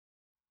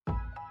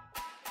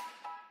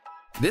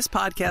This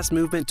Podcast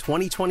Movement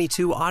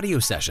 2022 audio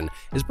session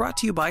is brought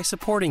to you by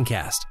Supporting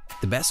Cast,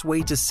 the best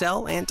way to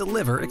sell and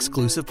deliver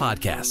exclusive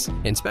podcasts.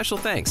 And special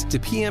thanks to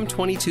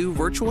PM22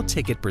 virtual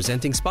ticket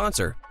presenting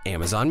sponsor,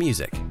 Amazon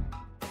Music.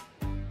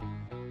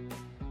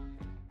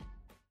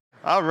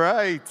 All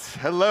right.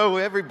 Hello,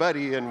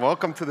 everybody, and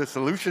welcome to the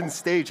Solutions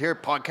Stage here,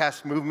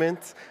 Podcast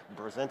Movement,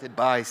 presented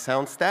by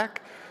SoundStack.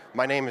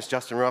 My name is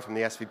Justin Ruff. I'm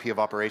the SVP of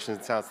Operations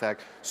at SoundStack.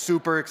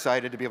 Super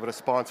excited to be able to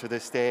sponsor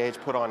this stage,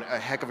 put on a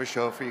heck of a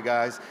show for you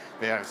guys.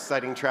 We had an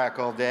exciting track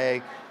all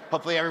day.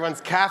 Hopefully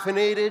everyone's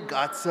caffeinated,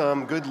 got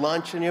some good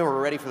lunch in you. We're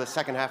ready for the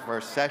second half of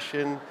our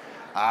session.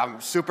 I'm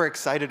super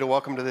excited to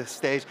welcome to this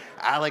stage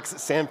Alex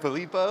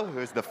Sanfilippo, who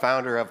is the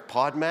founder of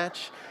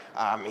Podmatch.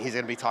 He's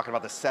going to be talking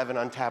about the 7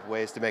 untapped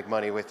ways to make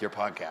money with your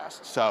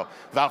podcast. So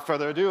without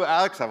further ado,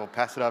 Alex, I will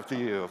pass it off to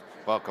you.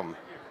 Welcome.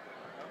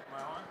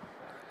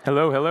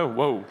 Hello.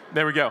 Whoa,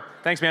 there we go.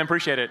 Thanks, man,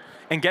 appreciate it.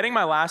 And getting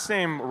my last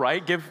name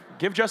right, give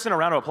Justin a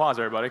round of applause,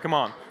 everybody, come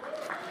on.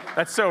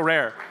 That's so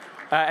rare.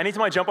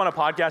 Anytime I jump on a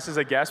podcast as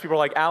a guest, people are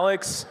like,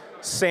 Alex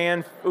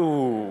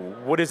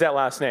what is that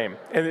last name?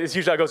 And it's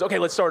usually I goes, okay,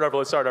 let's start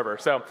over.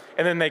 So,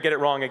 and then they get it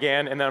wrong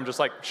again, and then I'm just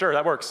like, sure,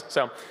 that works.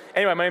 So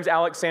anyway, my name's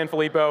Alex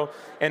Sanfilippo,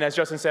 and as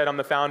Justin said, I'm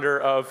the founder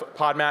of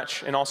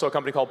Podmatch and also a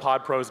company called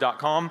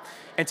podpros.com.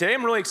 And today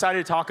I'm really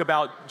excited to talk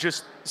about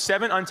just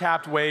 7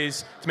 untapped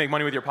ways to make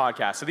money with your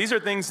podcast. So these are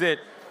things that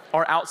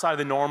are outside of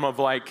the norm of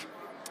like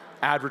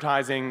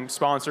advertising,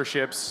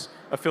 sponsorships,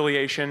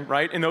 affiliation,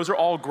 right? And those are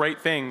all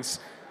great things.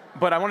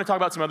 But I want to talk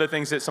about some other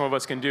things that some of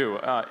us can do.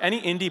 Any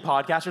indie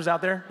podcasters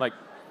out there? Like,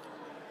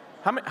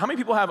 how many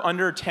people have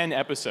under 10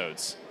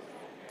 episodes,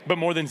 but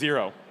more than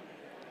 0?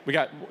 We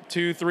got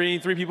 2, 3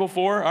 people,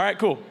 4? All right,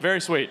 cool, very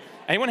sweet.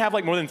 Anyone have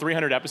like more than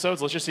 300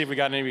 episodes? Let's just see if we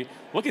got any.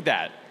 Look at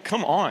that,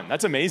 come on,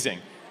 that's amazing.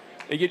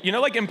 You know,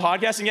 like in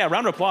podcasting, yeah,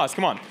 round of applause,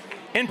 come on.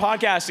 In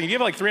podcasting, if you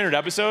have like 300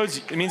 episodes,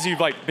 it means you've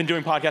like been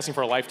doing podcasting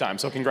for a lifetime,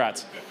 so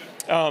congrats.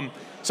 So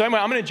anyway,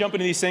 I'm gonna jump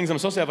into these things. I'm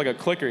supposed to have like a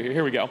clicker here,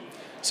 here we go.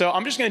 So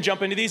I'm just going to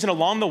jump into these, and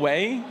along the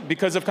way,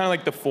 because of kind of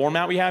like the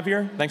format we have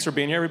here, thanks for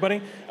being here,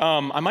 everybody,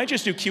 I might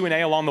just do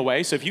Q&A along the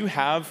way. So if you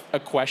have a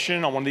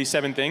question on one of these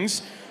 7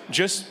 things,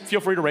 just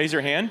feel free to raise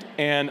your hand,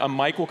 and a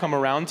mic will come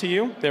around to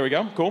you. There we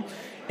go, cool.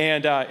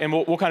 And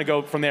we'll kind of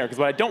go from there, because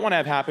what I don't want to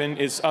have happen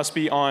is us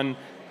be on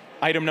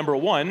item number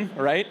 1,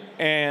 right?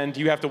 And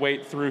you have to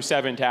wait through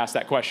 7 to ask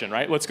that question,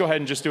 right? Let's go ahead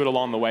and just do it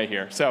along the way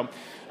here. So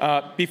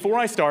before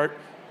I start,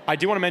 I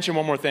do want to mention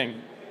one more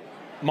thing.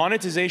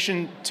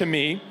 Monetization, to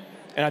me,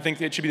 and I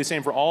think it should be the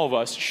same for all of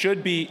us,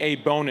 should be a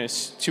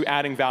bonus to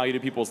adding value to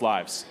people's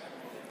lives.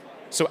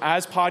 So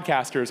as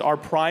podcasters, our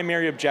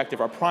primary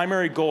objective, our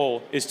primary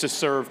goal is to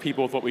serve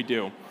people with what we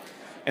do.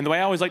 And the way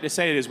I always like to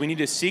say it is we need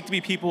to seek to be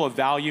people of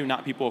value,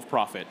 not people of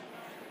profit.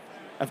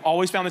 I've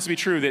always found this to be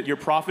true, that your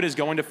profit is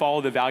going to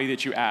follow the value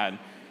that you add.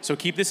 So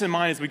keep this in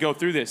mind as we go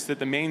through this, that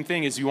the main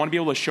thing is you want to be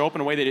able to show up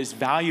in a way that is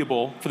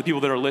valuable for the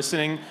people that are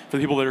listening, for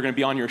the people that are going to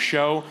be on your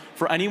show,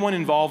 for anyone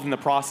involved in the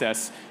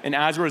process, and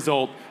as a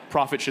result,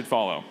 profit should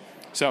follow.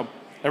 So,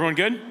 everyone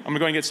good? I'm going to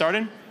go ahead and get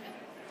started.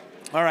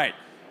 All right,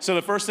 so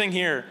the first thing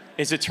here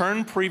is to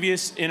turn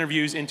previous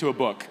interviews into a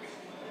book.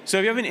 So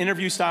if you have an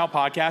interview-style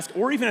podcast,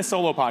 or even a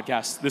solo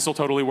podcast, this will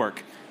totally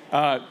work.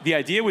 The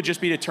idea would just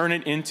be to turn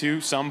it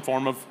into some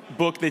form of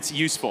book that's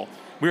useful.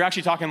 We were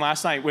actually talking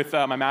last night with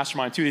my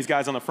mastermind, 2 of these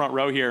guys on the front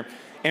row here,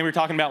 and we were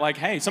talking about like,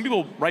 hey, some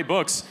people write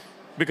books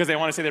because they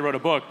want to say they wrote a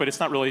book, but it's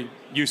not really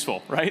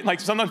useful, right? Like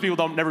sometimes people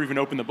don't never even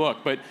open the book,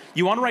 but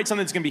you want to write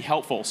something that's going to be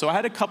helpful. So I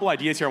had a couple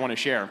ideas here I want to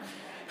share.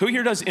 Who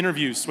here does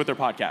interviews with their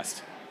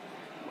podcast?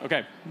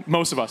 Okay,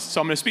 most of us. So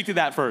I'm going to speak to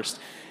that first.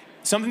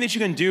 Something that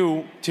you can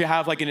do to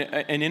have like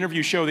an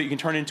interview show that you can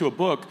turn into a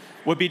book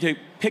would be to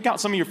pick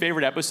out some of your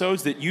favorite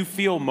episodes that you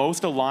feel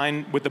most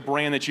align with the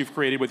brand that you've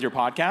created with your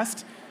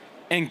podcast,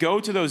 and go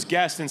to those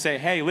guests and say,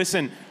 hey,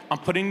 listen, I'm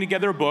putting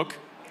together a book.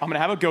 I'm going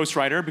to have a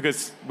ghostwriter,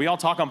 because we all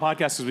talk on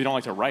podcasts because we don't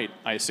like to write.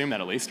 I assume that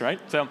at least, right?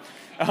 So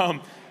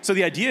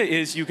the idea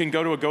is you can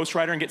go to a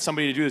ghostwriter and get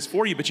somebody to do this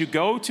for you, but you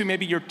go to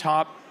maybe your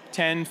top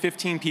 10,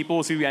 15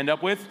 people who you end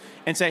up with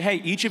and say, hey,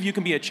 each of you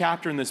can be a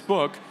chapter in this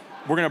book.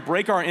 We're going to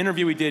break our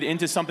interview we did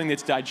into something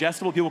that's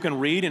digestible, people can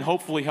read, and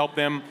hopefully help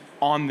them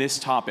on this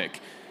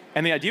topic.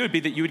 And the idea would be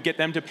that you would get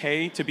them to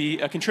pay to be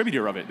a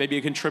contributor of it. They'd be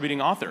a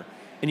contributing author.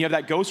 And you have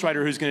that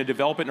ghostwriter who's going to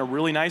develop it in a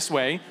really nice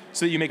way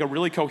so that you make a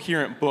really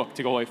coherent book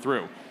to go all the way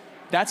through.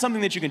 That's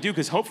something that you can do,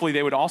 because hopefully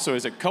they would also,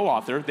 as a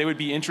co-author, they would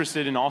be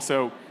interested in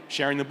also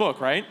sharing the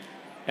book, right?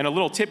 And a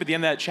little tip at the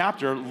end of that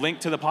chapter, link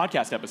to the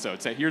podcast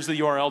episode. Say, here's the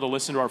URL to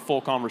listen to our full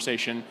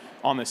conversation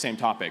on the same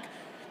topic.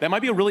 That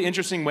might be a really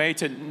interesting way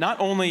to not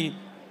only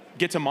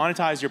get to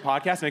monetize your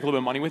podcast and make a little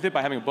bit of money with it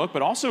by having a book,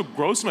 but also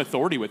grow some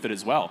authority with it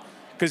as well.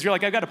 Because you're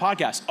like, I've got a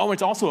podcast. Oh,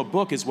 it's also a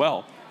book as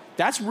well.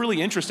 That's really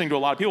interesting to a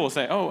lot of people to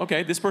say, oh,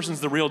 okay, this person's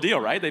the real deal,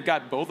 right? They've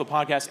got both a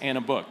podcast and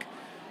a book.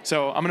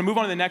 So I'm going to move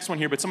on to the next one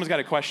here, but someone's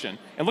got a question.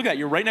 And look at that,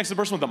 you're right next to the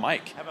person with the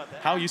mic. How about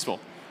that? How useful.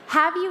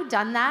 Have you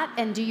done that,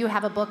 and do you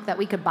have a book that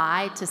we could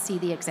buy to see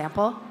the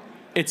example?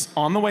 It's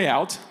on the way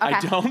out. Okay. I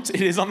don't.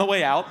 It is on the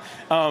way out.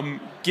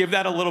 Give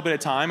that a little bit of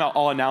time.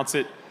 I'll announce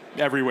it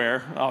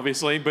everywhere,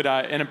 obviously, but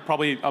in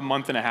probably a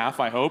month and a half,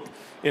 I hope,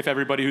 if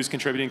everybody who's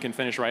contributing can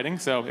finish writing.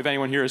 So if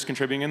anyone here is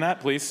contributing in that,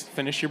 please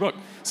finish your book.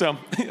 So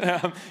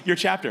your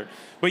chapter.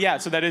 But yeah,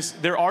 so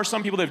there are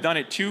some people that have done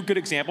it. Two good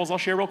examples I'll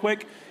share real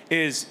quick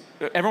is,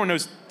 everyone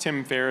knows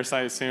Tim Ferriss,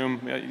 I assume.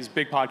 He's a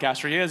big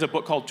podcaster. He has a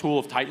book called Tool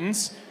of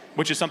Titans,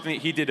 which is something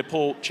that he did to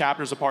pull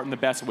chapters apart in the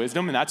best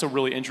wisdom, and that's a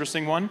really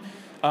interesting one.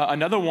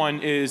 Another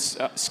one is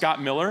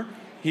Scott Miller.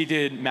 He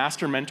did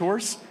Master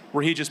Mentors,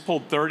 where he just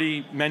pulled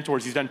 30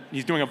 mentors.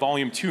 He's doing a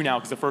volume 2 now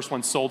because the first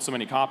one sold so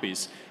many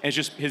copies. And it's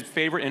just his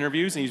favorite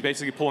interviews, and he's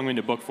basically pulling them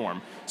into book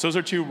form. So those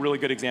are two really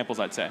good examples,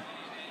 I'd say.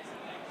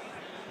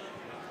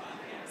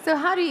 So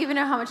how do you even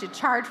know how much to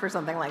charge for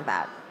something like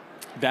that?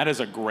 That is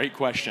a great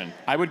question.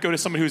 I would go to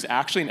somebody who's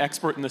actually an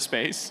expert in the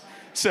space.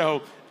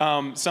 So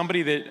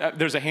somebody that,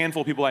 there's a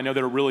handful of people I know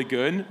that are really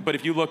good, but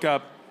if you look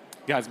up,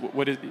 guys,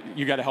 what is,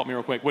 you got to help me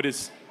real quick. What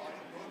is,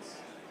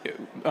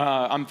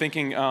 I'm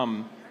thinking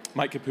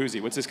Mike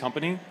Capuzzi. What's his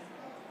company?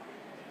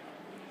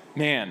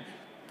 Man,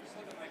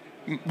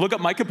 look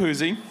up Mike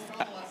Capuzzi.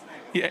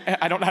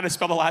 I don't know how to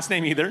spell the last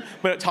name either,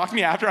 but talk to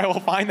me after. I will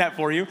find that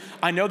for you.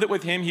 I know that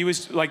with him, he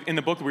was like in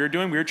the book we were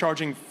doing, we were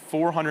charging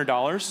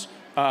 $400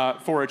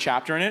 for a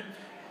chapter in it,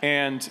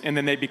 and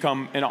then they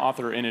become an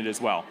author in it as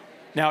well.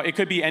 Now, it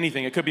could be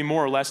anything. It could be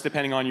more or less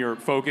depending on your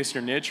focus,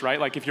 your niche, right?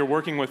 Like if you're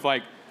working with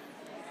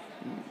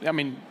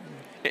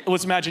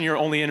let's imagine you're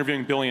only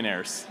interviewing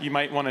billionaires. You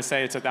might want to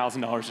say it's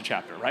 $1,000 a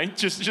chapter, right?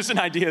 Just an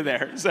idea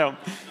there. So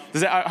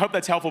I hope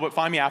that's helpful, but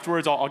find me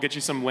afterwards. I'll get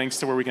you some links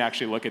to where we can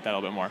actually look at that a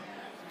little bit more.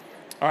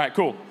 All right,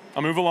 cool.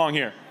 I'll move along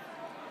here.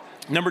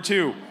 Number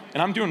 2,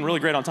 and I'm doing really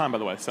great on time, by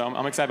the way, so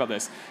I'm excited about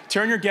this.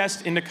 Turn your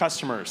guests into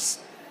customers.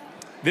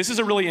 This is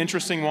a really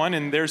interesting one,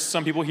 and there's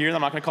some people here that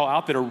I'm not going to call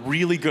out that are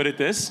really good at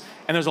this,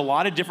 and there's a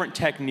lot of different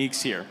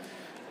techniques here.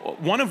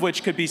 One of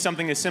which could be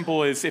something as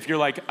simple as if you're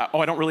like, oh,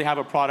 I don't really have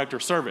a product or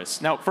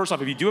service. Now, first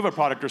off, if you do have a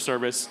product or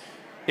service,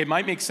 it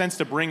might make sense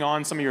to bring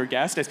on some of your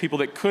guests as people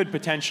that could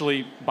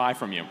potentially buy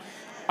from you.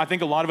 I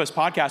think a lot of us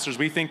podcasters,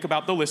 we think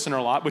about the listener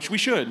a lot, which we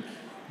should,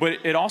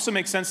 but it also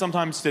makes sense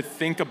sometimes to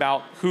think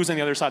about who's on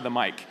the other side of the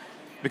mic.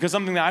 Because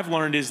something that I've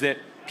learned is that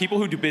people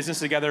who do business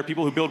together,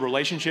 people who build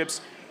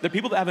relationships, they're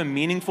people that have a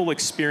meaningful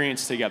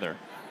experience together.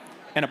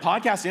 And a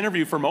podcast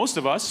interview for most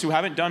of us who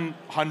haven't done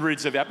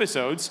hundreds of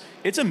episodes,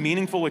 it's a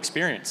meaningful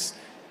experience.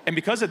 And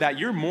because of that,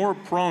 you're more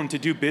prone to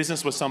do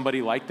business with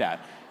somebody like that.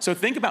 So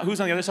think about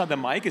who's on the other side of the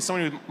mic as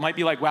someone who might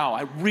be like, wow,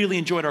 I really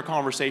enjoyed our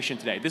conversation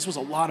today. This was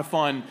a lot of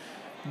fun.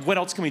 What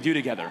else can we do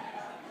together?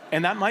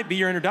 And that might be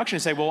your introduction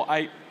to say, well,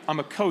 I'm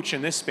a coach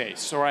in this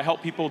space, or I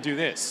help people do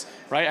this,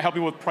 right? I help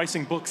people with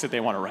pricing books that they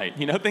want to write,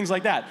 things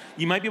like that.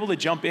 You might be able to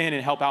jump in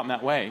and help out in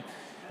that way.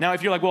 Now,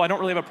 if you're like, well, I don't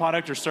really have a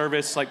product or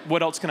service, like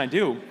what else can I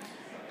do?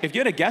 If you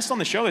had a guest on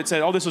the show that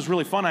said, oh, this was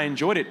really fun, I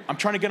enjoyed it, I'm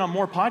trying to get on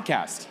more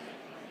podcasts,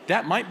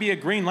 that might be a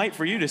green light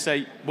for you to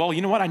say, well,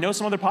 you know what, I know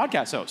some other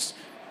podcast hosts.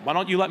 Why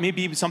don't you let me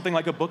be something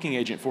like a booking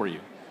agent for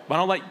you? Why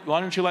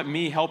don't you let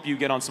me help you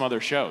get on some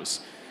other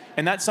shows?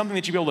 And that's something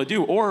that you'd be able to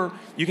do. Or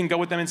you can go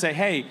with them and say,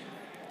 hey,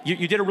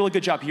 you did a really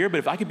good job here, but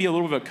if I could be a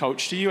little bit of a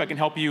coach to you, I can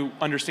help you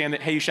understand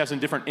that, hey, you should have some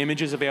different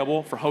images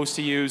available for hosts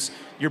to use.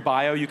 Your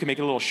bio, you can make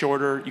it a little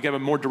shorter. You can have a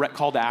more direct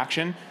call to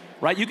action,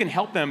 right? You can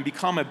help them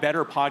become a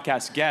better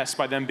podcast guest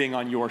by them being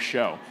on your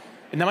show.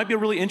 And that might be a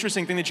really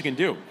interesting thing that you can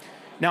do.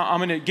 Now, I'm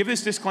going to give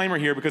this disclaimer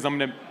here because I'm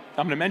going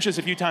to mention this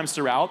a few times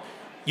throughout.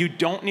 You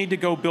don't need to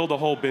go build a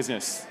whole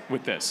business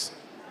with this.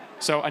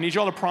 So I need you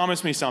all to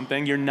promise me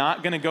something. You're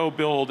not going to go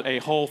build a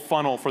whole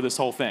funnel for this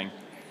whole thing.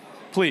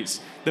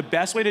 Please. The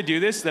best way to do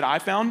this that I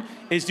found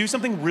is do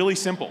something really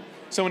simple.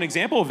 So an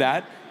example of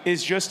that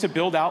is just to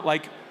build out,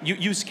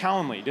 use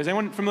Calendly. Is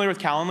anyone familiar with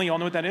Calendly? You all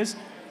know what that is?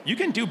 You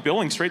can do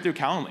billing straight through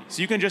Calendly.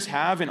 So you can just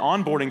have an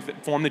onboarding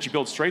form that you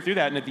build straight through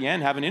that, and at the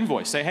end have an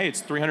invoice. Say, hey,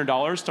 it's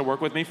 $300 to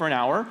work with me for an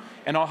hour,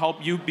 and I'll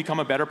help you become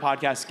a better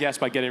podcast guest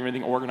by getting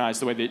everything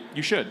organized the way that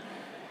you should.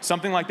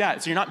 Something like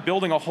that. So you're not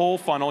building a whole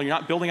funnel. You're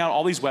not building out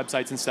all these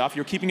websites and stuff.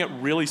 You're keeping it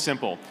really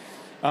simple.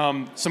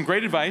 Some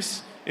great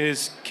advice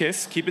is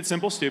KISS, keep it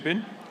simple,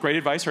 stupid. Great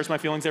advice, hurts my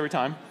feelings every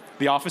time.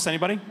 The Office,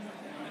 anybody?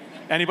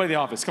 Anybody in The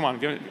Office? Come on,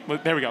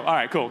 there we go. All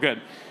right, cool,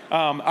 good.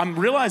 I'm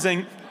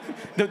realizing,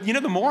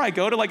 the more I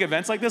go to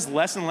events like this,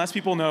 less and less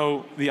people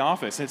know The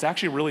Office, and it's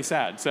actually really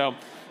sad. So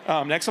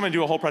next I'm gonna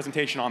do a whole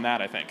presentation on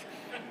that, I think.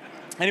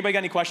 Anybody got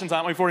any questions on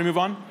that one before we move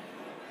on?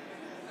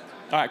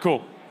 All right,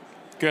 cool.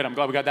 Good, I'm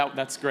glad we got that.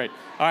 That's great.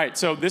 All right,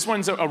 so this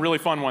one's a really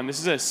fun one. This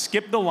is a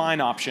skip the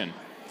line option.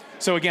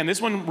 So again, this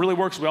one really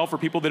works well for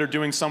people that are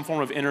doing some form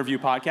of interview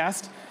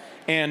podcast.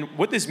 And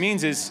what this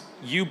means is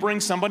you bring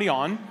somebody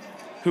on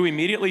who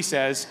immediately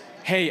says,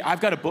 hey, I've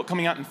got a book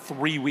coming out in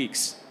 3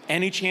 weeks.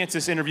 Any chance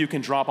this interview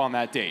can drop on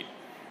that date?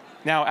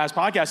 Now, as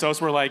podcast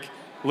hosts, we're like,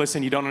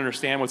 listen, you don't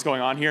understand what's going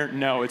on here?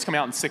 No, it's coming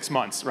out in 6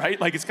 months, right?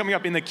 It's coming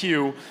up in the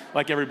queue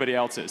like everybody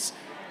else's.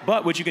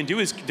 But what you can do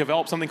is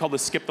develop something called the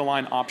skip the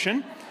line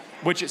option,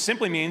 which it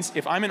simply means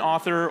if I'm an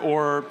author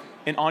or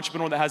an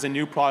entrepreneur that has a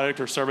new product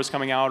or service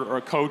coming out, or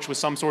a coach with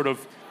some sort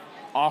of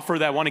offer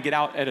that I want to get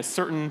out at a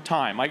certain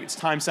time, like it's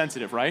time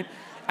sensitive, right?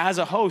 As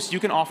a host, you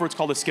can offer what's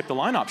called a skip the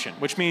line option,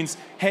 which means,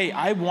 hey,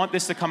 I want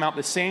this to come out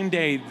the same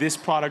day this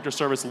product or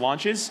service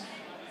launches.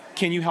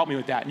 Can you help me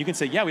with that? And you can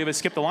say, yeah, we have a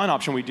skip the line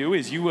option. We do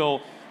is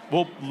we'll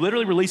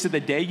literally release it the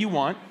day you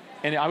want,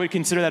 and I would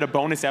consider that a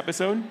bonus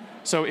episode.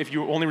 So if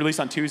you only release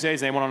on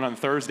Tuesdays and they want it on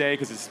Thursday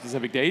because it's a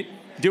specific date,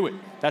 do it.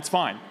 That's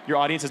fine. Your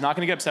audience is not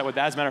going to get upset with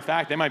that. As a matter of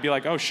fact, they might be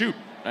like, oh shoot,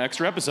 an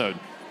extra episode.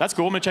 That's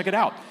cool, I'm going to check it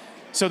out.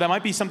 So that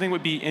might be something that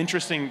would be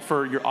interesting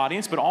for your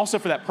audience, but also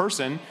for that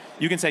person,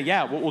 you can say,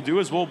 yeah, what we'll do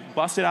is we'll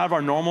bust it out of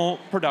our normal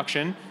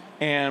production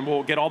and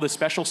we'll get all the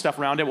special stuff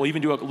around it. We'll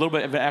even do a little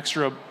bit of an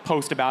extra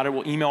post about it.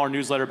 We'll email our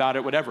newsletter about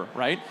it, whatever,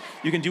 right?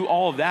 You can do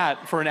all of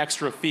that for an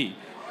extra fee.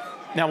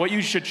 Now, what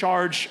you should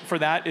charge for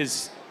that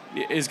is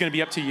going to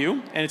be up to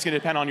you, and it's going to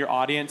depend on your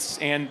audience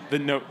and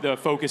the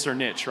focus or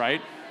niche,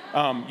 right?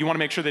 You want to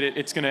make sure that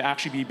it's going to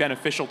actually be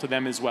beneficial to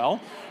them as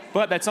well.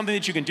 But that's something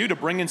that you can do to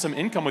bring in some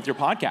income with your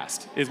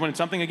podcast, is when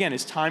something, again,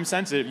 is time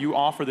sensitive, you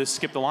offer this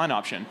skip the line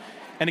option.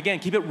 And again,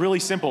 keep it really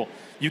simple.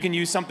 You can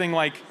use something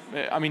like,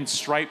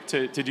 Stripe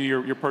to do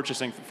your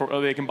purchasing,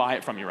 or they can buy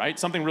it from you, right?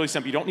 Something really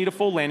simple. You don't need a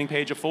full landing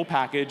page, a full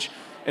package.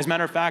 As a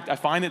matter of fact, I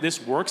find that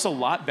this works a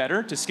lot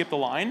better to skip the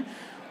line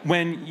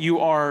when you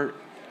are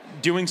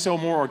doing so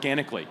more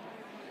organically.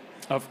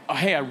 Of,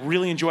 hey, I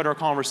really enjoyed our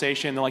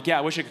conversation. They're like, yeah,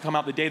 I wish it could come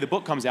out the day the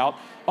book comes out.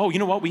 Oh, you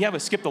know what? We have a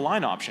skip the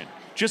line option.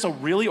 Just a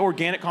really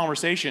organic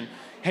conversation.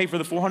 Hey, for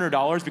the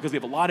 $400, because we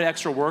have a lot of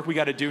extra work we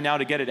got to do now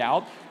to get it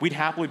out, we'd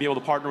happily be able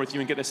to partner with you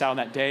and get this out on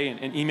that day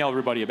and email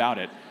everybody about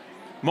it.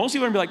 Most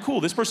people are going to be like,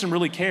 cool, this person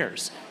really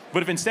cares.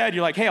 But if instead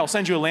you're like, hey, I'll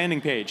send you a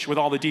landing page with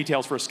all the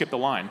details for a skip the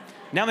line,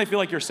 now they feel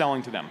like you're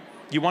selling to them.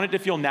 You want it to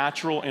feel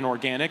natural and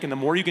organic, and the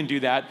more you can do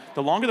that,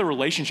 the longer the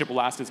relationship will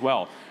last as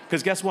well.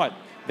 Because guess what?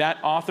 That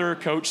author,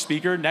 coach,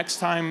 speaker, next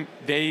time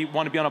they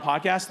want to be on a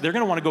podcast, they're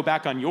going to want to go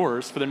back on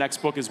yours for their next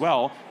book as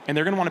well, and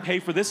they're going to want to pay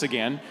for this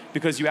again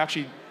because you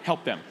actually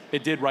helped them.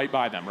 It did right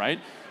by them, right?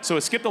 So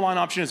a skip the line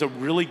option is a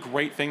really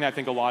great thing that I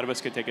think a lot of us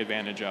could take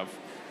advantage of.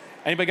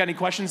 Anybody got any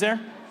questions there?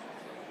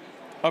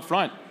 Up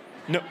front.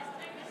 No.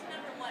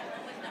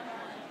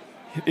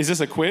 Is this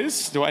a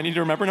quiz? Do I need to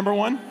remember number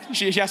one?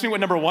 She asked me what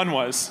number one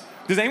was.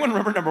 Does anyone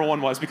remember number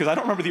one was? Because I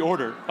don't remember the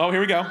order. Oh, here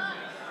we go.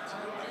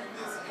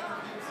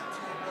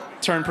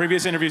 Turn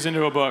previous interviews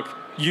into a book.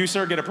 You,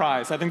 sir, get a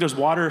prize. I think there's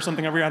water or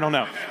something over here. I don't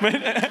know. But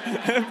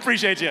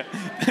appreciate you.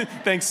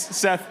 Thanks,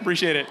 Seth.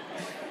 Appreciate it.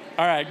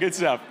 All right, good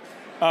stuff.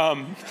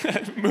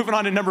 Moving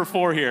on to number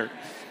 4 here.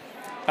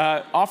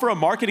 Offer a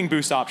marketing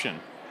boost option.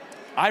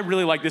 I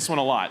really like this one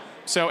a lot.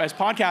 So as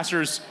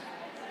podcasters,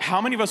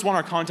 how many of us want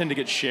our content to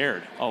get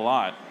shared? A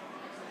lot.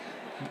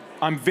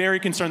 I'm very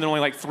concerned that only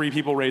like 3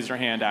 people raised their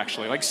hand,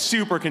 actually. Like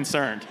super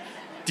concerned.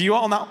 Do you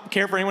all not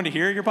care for anyone to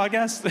hear your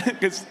podcast?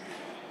 Because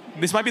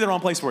this might be the wrong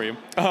place for you.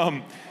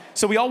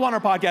 So we all want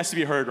our podcast to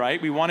be heard,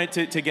 right? We want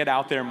it to get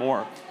out there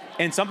more.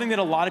 And something that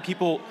a lot of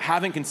people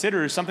haven't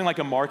considered is something like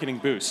a marketing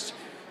boost.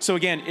 So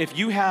again, if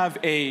you have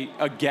a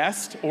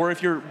guest, or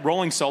if you're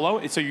rolling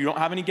solo, so you don't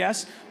have any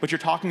guests, but you're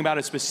talking about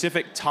a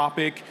specific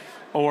topic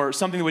or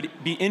something that would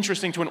be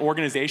interesting to an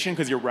organization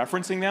because you're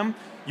referencing them,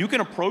 you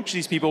can approach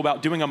these people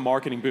about doing a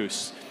marketing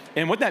boost.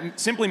 And what that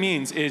simply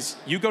means is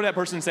you go to that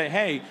person and say,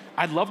 hey,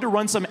 I'd love to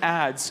run some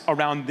ads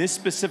around this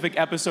specific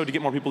episode to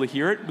get more people to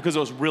hear it because it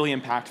was really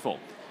impactful.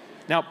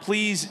 Now,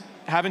 please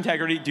have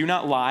integrity. Do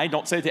not lie.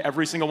 Don't say it to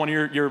every single one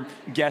of your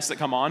guests that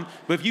come on.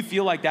 But if you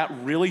feel like that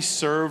really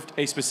served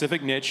a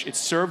specific niche, it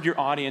served your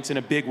audience in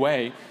a big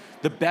way,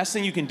 the best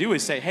thing you can do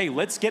is say, hey,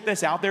 let's get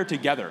this out there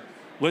together.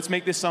 Let's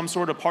make this some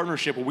sort of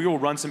partnership where we will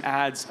run some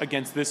ads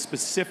against this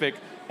specific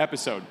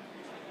episode.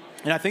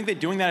 And I think that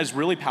doing that is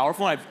really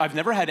powerful. I've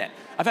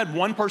had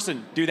one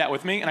person do that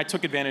with me, and I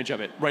took advantage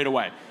of it right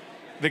away.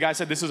 The guy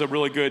said, this is a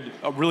really good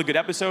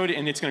episode,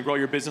 and it's going to grow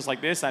your business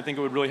like this. And I think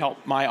it would really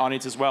help my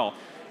audience as well.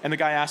 And the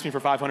guy asked me for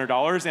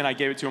 $500, and I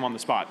gave it to him on the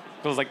spot.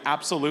 So I was like,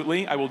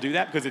 absolutely, I will do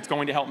that because it's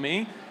going to help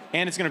me,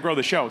 and it's going to grow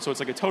the show. So it's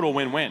like a total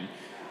win-win.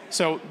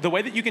 So the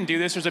way that you can do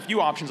this, there's a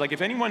few options. Like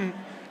if anyone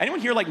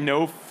here like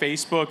know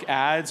Facebook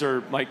ads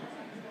or like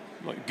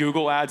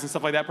Google ads and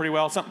stuff like that pretty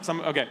well?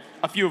 Okay,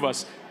 a few of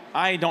us.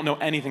 I don't know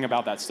anything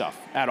about that stuff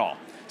at all.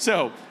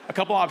 So a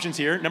couple options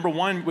here. Number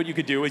one, what you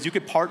could do is you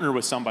could partner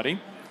with somebody.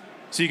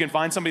 So you can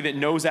find somebody that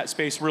knows that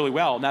space really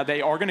well. Now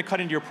they are going to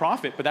cut into your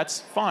profit, but that's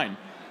fine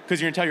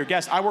because you're going to tell your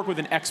guests, I work with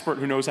an expert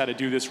who knows how to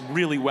do this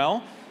really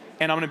well,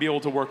 and I'm going to be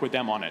able to work with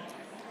them on it.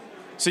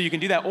 So you can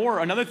do that. Or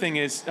another thing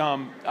is,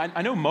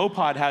 I know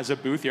Mopod has a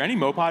booth here. Any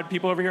Mopod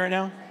people over here right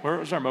now?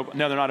 Where's our Mopod?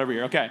 No, they're not over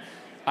here. Okay.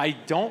 I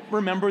don't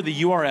remember the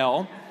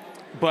URL,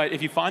 but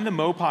if you find the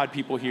Mopod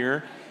people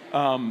here,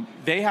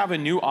 they have a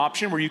new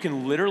option where you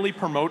can literally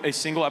promote a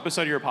single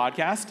episode of your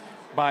podcast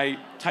by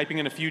typing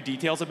in a few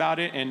details about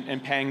it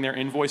and paying their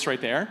invoice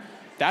right there.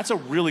 That's a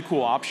really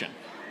cool option.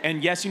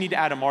 And yes, you need to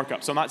add a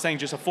markup. So I'm not saying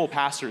just a full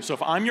pass-through. So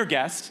if I'm your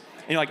guest,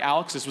 and you're like,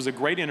 Alex, this was a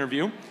great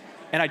interview,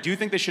 and I do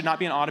think this should not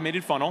be an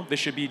automated funnel. This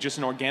should be just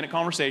an organic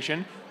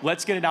conversation.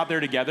 Let's get it out there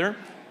together.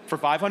 for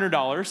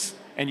 $500,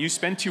 and you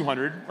spend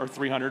 $200 or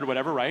 $300 or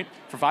whatever, right?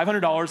 For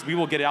 $500, we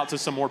will get it out to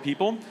some more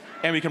people,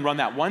 and we can run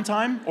that one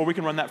time, or we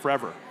can run that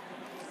forever.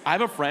 I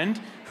have a friend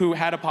who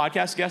had a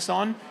podcast guest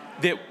on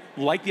that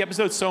liked the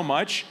episode so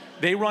much,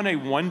 they run a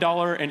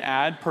 $1 an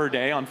ad per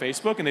day on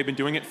Facebook, and they've been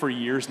doing it for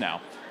years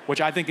now, which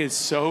I think is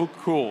so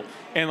cool.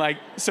 And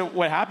so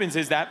what happens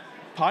is that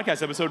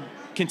podcast episode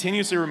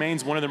continuously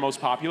remains one of their most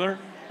popular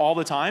all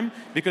the time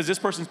because this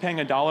person's paying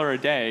 $1 a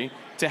day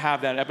to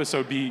have that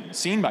episode be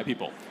seen by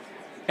people.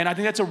 And I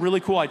think that's a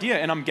really cool idea.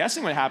 And I'm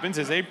guessing what happens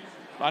is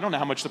I don't know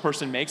how much the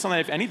person makes on that,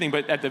 if anything,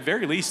 but at the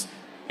very least,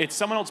 it's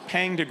someone else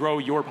paying to grow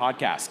your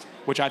podcast,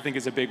 which I think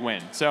is a big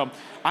win. So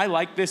I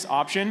like this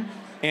option.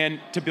 And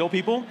to bill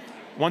people,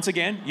 once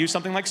again, use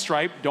something like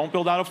Stripe. Don't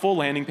build out a full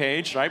landing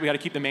page, right? We got to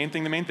keep the main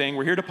thing.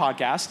 We're here to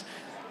podcast.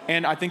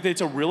 And I think that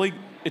it's a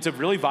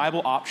really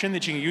viable option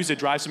that you can use to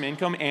drive some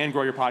income and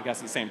grow your podcast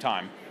at the same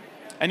time.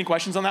 Any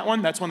questions on that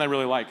one? That's one I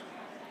really like.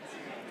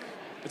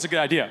 It's a good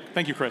idea.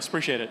 Thank you, Chris.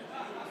 Appreciate it.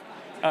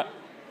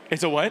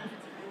 It's a what?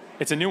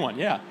 It's a new one,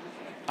 yeah.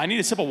 I need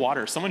a sip of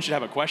water. Someone should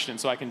have a question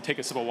so I can take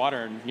a sip of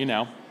water and,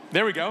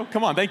 There we go.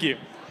 Come on, thank you.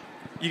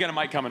 You got a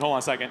mic coming. Hold on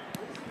a second.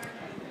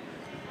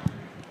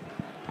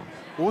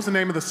 What was the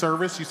name of the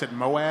service? You said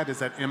MOAD. Is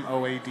that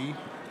M-O-A-D?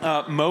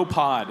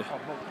 MoPod.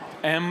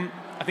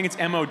 I think it's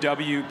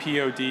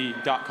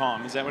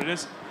MOWPOD.com. Is that what it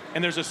is?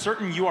 And there's a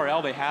certain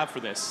URL they have for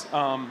this,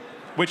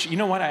 which, you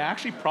know what? I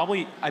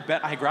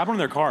bet I grabbed one of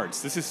their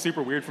cards. This is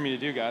super weird for me to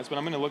do, guys, but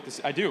I'm going to look this.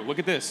 I do. Look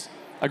at this.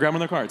 I grabbed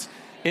one of their cards.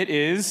 It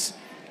is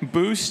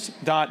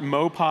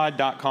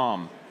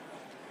boost.mopod.com.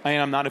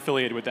 And I'm not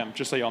affiliated with them,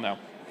 just so y'all know.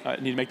 I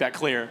need to make that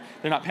clear.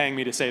 They're not paying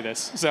me to say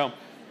this. So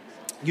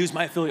use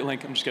my affiliate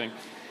link. I'm just kidding.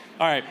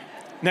 All right.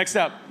 Next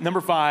up, number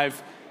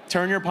 5,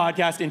 turn your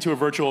podcast into a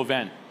virtual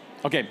event.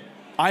 Okay.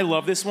 I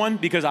love this one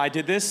because I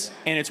did this,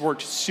 and it's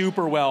worked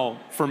super well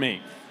for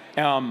me.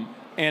 And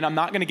I'm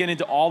not going to get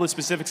into all the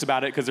specifics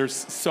about it because there's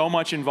so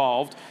much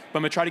involved, but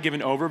I'm going to try to give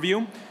an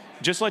overview.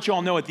 Just to let you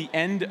all know, at the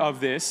end of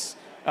this,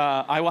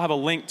 I will have a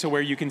link to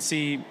where you can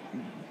see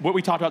what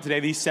we talked about today,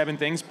 these 7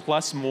 things,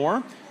 plus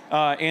more,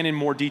 and in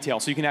more detail.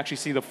 So you can actually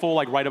see the full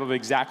write-up of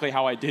exactly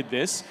how I did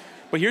this.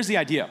 But here's the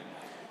idea.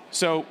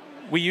 So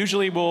we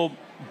usually will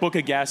book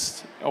a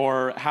guest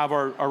or have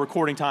our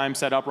recording time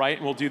set up, right?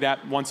 And we'll do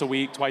that once a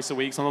week, twice a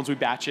week. Sometimes we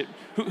batch it.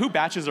 Who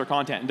batches their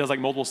content and does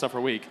multiple stuff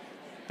per week?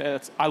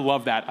 I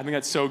love that. I think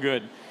that's so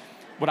good.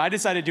 What I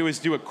decided to do is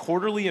do a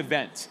quarterly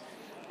event.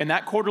 And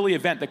that quarterly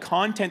event, the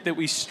content that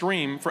we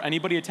stream for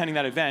anybody attending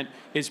that event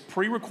is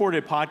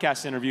pre-recorded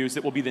podcast interviews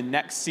that will be the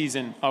next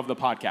season of the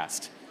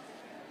podcast.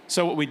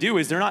 So what we do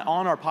is they're not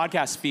on our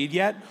podcast feed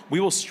yet. We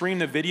will stream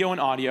the video and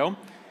audio,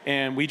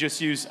 and we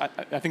just use,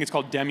 I think it's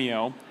called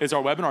Demio, is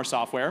our webinar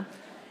software.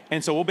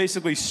 And so we'll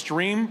basically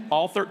stream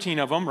all 13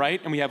 of them,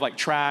 right? And we have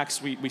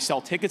tracks, we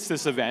sell tickets to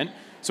this event.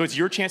 So it's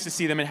your chance to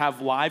see them and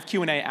have live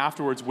Q&A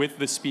afterwards with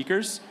the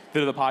speakers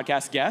that are the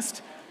podcast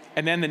guest.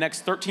 And then the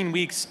next 13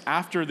 weeks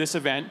after this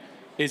event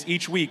is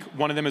each week,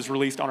 one of them is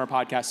released on our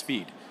podcast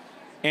feed.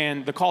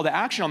 And the call to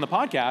action on the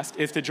podcast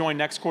is to join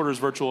next quarter's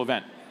virtual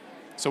event.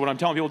 So what I'm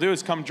telling people to do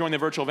is come join the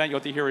virtual event. You'll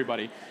have to hear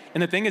everybody.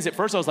 And the thing is, at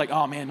first I was like,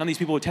 oh man, none of these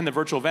people who attend the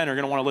virtual event are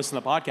going to want to listen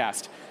to the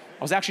podcast.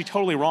 I was actually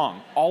totally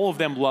wrong. All of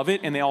them love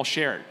it and they all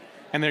share it.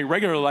 And they're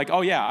regularly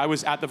oh yeah, I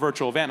was at the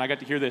virtual event. I got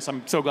to hear this.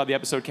 I'm so glad the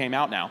episode came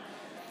out now.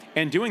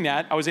 And doing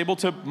that, I was able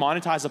to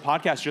monetize the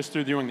podcast just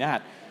through doing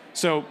that.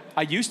 So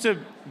I used to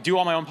do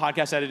all my own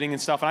podcast editing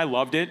and stuff, and I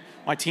loved it.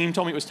 My team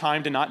told me it was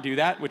time to not do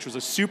that, which was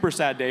a super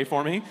sad day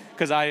for me,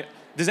 because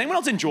does anyone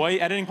else enjoy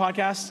editing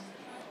podcasts?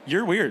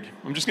 You're weird.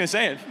 I'm just going to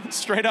say it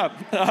straight up.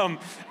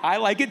 I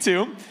like it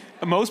too.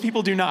 Most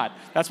people do not.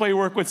 That's why you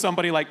work with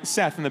somebody like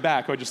Seth in the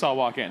back, who I just saw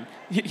walk in.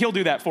 He'll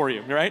do that for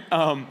you, right?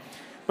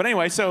 But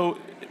anyway, so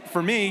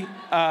for me,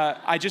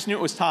 I just knew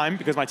it was time,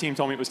 because my team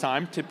told me it was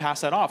time, to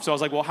pass that off. So I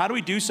was like, well, how do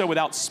we do so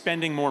without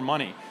spending more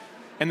money?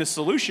 And the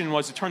solution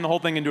was to turn the whole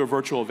thing into a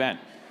virtual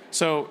event.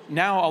 So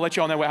now I'll let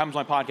you all know what happens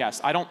with my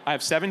podcast. I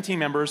have 17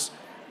 members.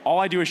 All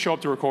I do is show up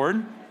to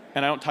record,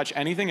 and I don't touch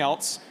anything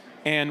else.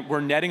 And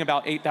we're netting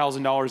about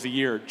 $8,000 a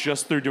year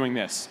just through doing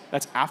this.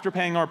 That's after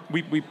paying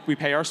we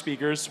pay our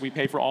speakers, we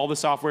pay for all the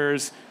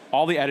softwares,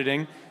 all the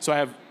editing. So I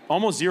have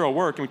almost zero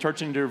work, and we turn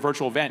it into a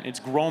virtual event. It's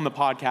grown the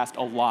podcast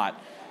a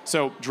lot.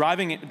 So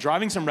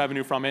driving some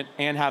revenue from it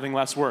and having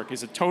less work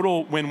is a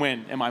total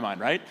win-win in my mind,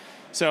 right?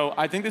 So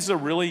I think this is a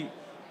really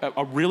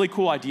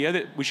cool idea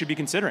that we should be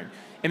considering.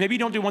 And maybe you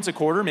don't do once a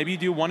quarter, maybe you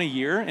do one a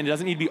year, and it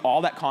doesn't need to be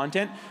all that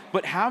content,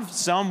 but have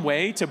some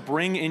way to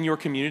bring in your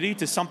community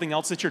to something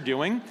else that you're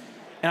doing.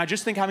 And I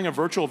just think having a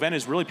virtual event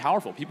is really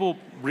powerful. People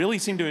really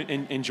seem to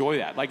enjoy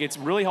that. It's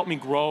really helped me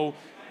grow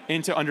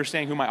into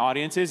understanding who my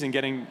audience is and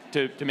getting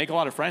to make a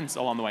lot of friends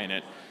along the way in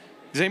it.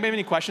 Does anybody have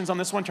any questions on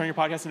this one, turn your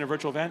podcast into a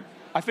virtual event?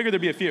 I figured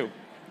there'd be a few.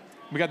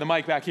 We got the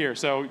mic back here,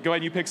 so go ahead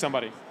and you pick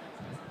somebody.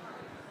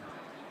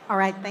 All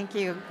right, thank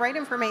you. Great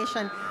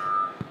information.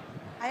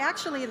 I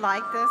actually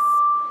like this.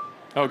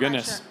 Oh,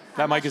 goodness.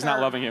 That mic is not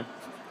loving you.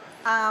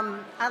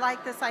 I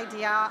like this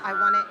idea. I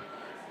want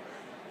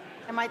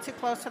Am I too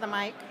close to the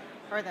mic?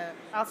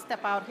 I'll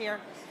step out here.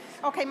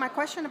 Okay, my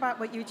question about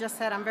what you just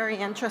said, I'm very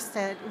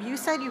interested. You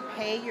said you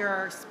pay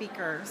your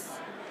speakers.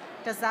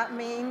 Does that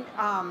mean,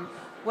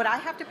 would I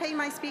have to pay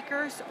my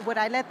speakers? Would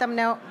I let them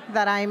know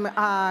that I'm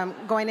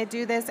going to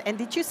do this? And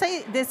did you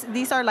say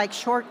these are like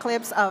short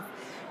clips of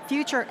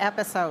future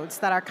episodes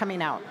that are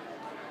coming out?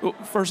 Well,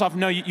 first off,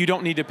 no, you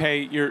don't need to pay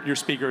your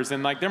speakers.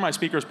 And like, they're my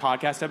speakers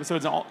podcast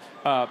episodes,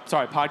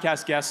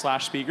 podcast guests /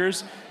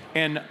 speakers.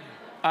 And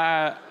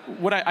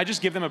I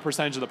just give them a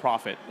percentage of the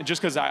profit,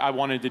 just because I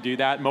wanted to do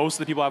that. Most of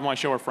the people I have on my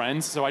show are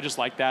friends, so I just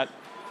like that.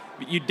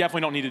 You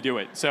definitely don't need to do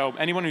it. So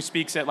anyone who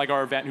speaks at like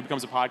our event who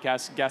becomes a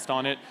podcast guest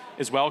on it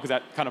as well, because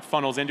that kind of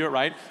funnels into it,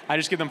 right? I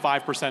just give them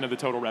 5% of the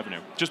total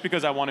revenue, just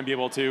because I want to be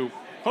able to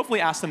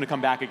hopefully ask them to come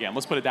back again.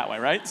 Let's put it that way,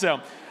 right? So,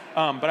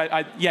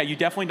 but you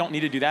definitely don't need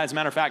to do that. As a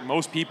matter of fact,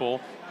 most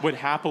people would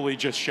happily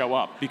just show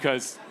up,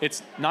 because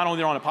it's not only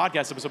they're on a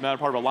podcast episode, but they're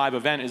part of a live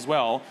event as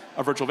well,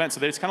 a virtual event.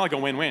 So it's kind of like a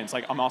win-win. It's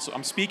like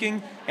I'm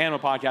speaking and I'm a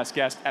podcast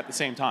guest at the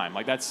same time.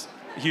 Like, that's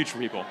huge for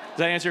people. Does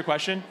that answer your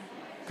question?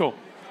 Cool.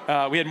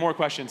 We had more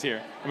questions here.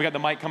 And we got the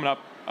mic coming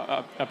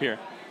up here.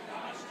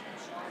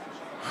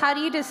 How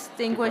do you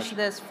distinguish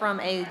this from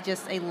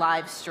just a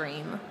live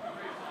stream?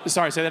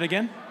 Sorry, say that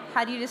again?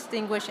 How do you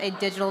distinguish a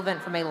digital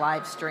event from a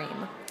live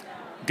stream?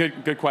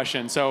 Good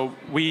question. So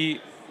we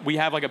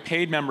have like a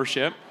paid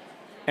membership,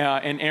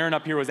 and Aaron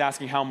up here was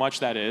asking how much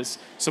that is.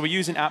 So we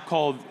use an app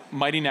called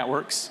Mighty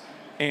Networks,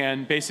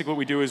 and basically what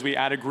we do is we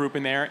add a group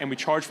in there, and we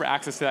charge for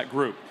access to that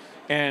group.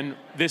 And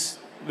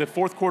the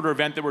fourth quarter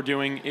event that we're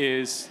doing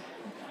is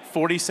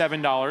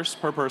 $47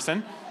 per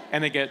person,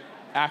 and they get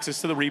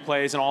access to the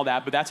replays and all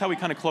that. But that's how we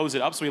kind of close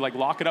it up. So we like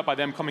lock it up by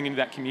them coming into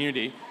that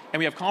community, and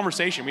we have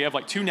conversation. We have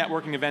like 2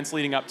 networking events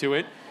leading up to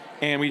it,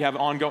 and we have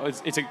ongoing.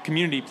 It's a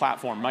community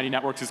platform. Mighty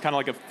Networks is kind of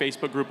like a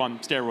Facebook group on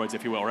steroids,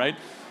 if you will, right?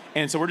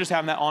 And so we're just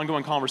having that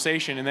ongoing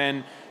conversation, and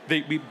then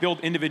we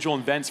build individual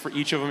events for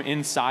each of them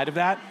inside of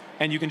that,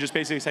 and you can just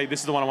basically say, this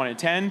is the one I want to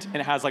attend, and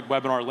it has like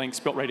webinar links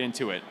built right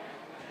into it.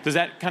 Does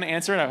that kind of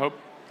answer it, I hope?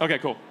 Okay,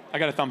 cool. I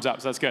got a thumbs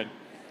up, so that's good.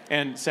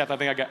 And Seth,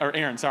 or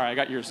Aaron, sorry, I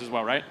got yours as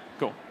well, right?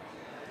 Cool.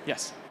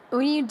 Yes.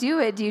 When you do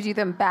it, do you do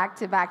them back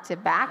to back to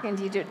back, and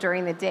do you do it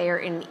during the day or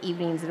in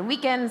evenings and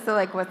weekends? So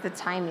like, what's the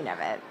timing of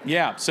it?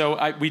 Yeah,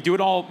 so we do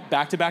it all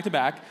back to back to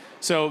back.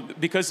 So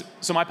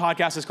my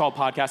podcast is called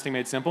Podcasting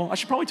Made Simple. I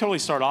should probably totally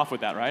start off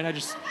with that, right?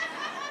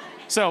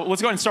 So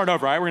let's go ahead and start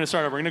over, right? We're going to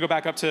start over. We're going to go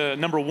back up to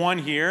number 1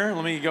 here.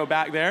 Let me go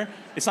back there.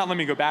 It's not letting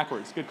me go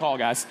backwards. Good call,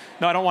 guys.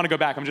 No, I don't want to go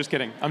back. I'm just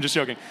kidding. I'm just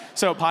joking.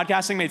 So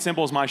Podcasting Made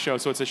Simple is my show.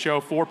 So it's a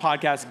show for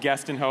podcast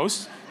guests and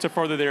hosts to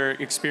further their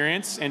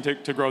experience and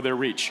to grow their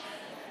reach.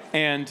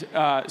 And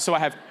so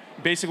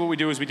basically what we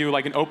do is we do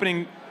like an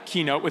opening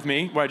keynote with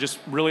me, where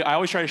I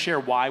always try to share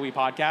why we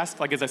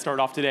podcast, like as I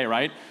started off today,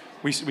 right?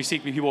 We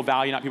seek people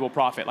value, not people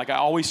profit. Like I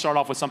always start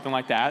off with something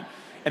like that.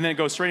 And then it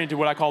goes straight into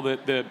what I call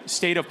the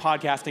state of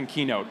podcasting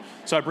keynote.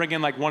 So I bring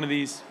in like one of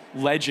these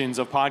legends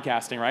of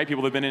podcasting, right?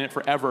 People that have been in it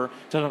forever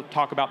to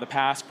talk about the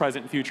past,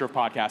 present, and future of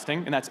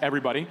podcasting. And that's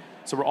everybody.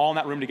 So we're all in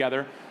that room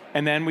together.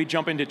 And then we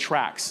jump into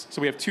tracks.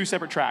 So we have 2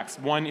 separate tracks.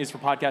 One is for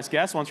podcast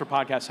guests, one's for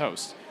podcast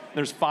hosts.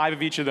 There's 5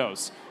 of each of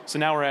those. So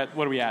now we're at,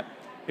 what are we at?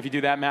 If you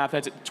do that math,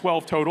 that's at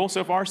 12 total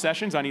so far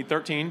sessions. I need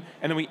 13.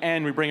 And then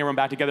we bring everyone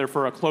back together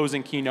for a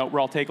closing keynote where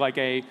I'll take like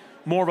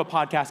more of a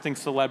podcasting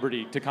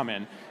celebrity to come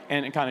in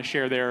and kind of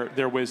share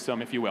their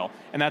wisdom, if you will.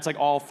 And that's like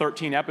all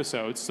 13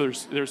 episodes. So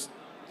there's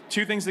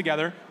 2 things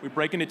together. We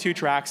break into 2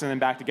 tracks and then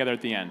back together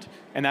at the end.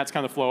 And that's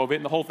kind of the flow of it.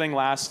 And the whole thing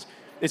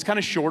it's kind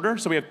of shorter.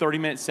 So we have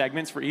 30-minute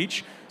segments for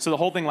each. So the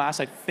whole thing lasts,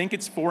 I think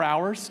it's 4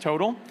 hours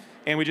total.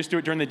 And we just do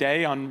it during the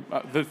day on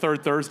the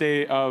 3rd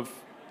Thursday of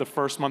the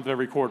first month of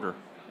every quarter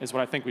is what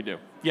I think we do.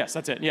 Yes,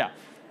 that's it. Yeah,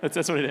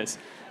 that's what it is.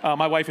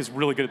 My wife is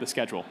really good at the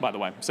schedule, by the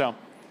way. So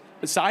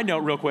a side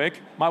note real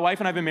quick, my wife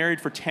and I have been married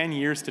for 10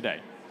 years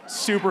today.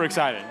 Super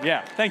excited.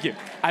 Yeah, thank you.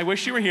 I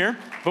wish she were here,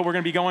 but we're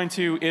going to be going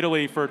to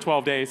Italy for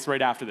 12 days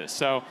right after this.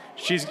 So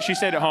she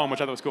stayed at home, which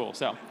I thought was cool.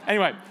 So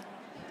anyway,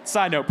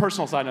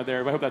 personal side note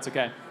there, but I hope that's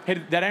okay. Hey,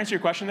 did that answer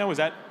your question, though? Was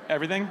that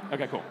everything?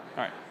 Okay, cool.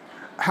 All right.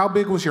 How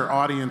big was your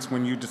audience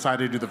when you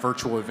decided to do the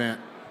virtual event?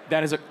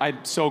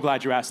 I'm so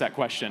glad you asked that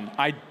question.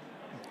 I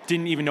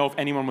didn't even know if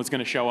anyone was going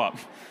to show up.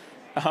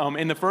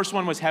 And the first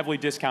one was heavily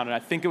discounted. I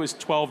think it was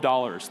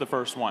 $12, the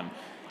first one.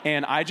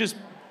 And I just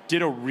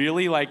did a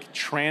really like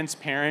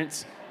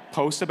transparent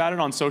post about it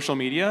on social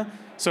media.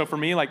 So for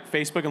me, like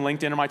Facebook and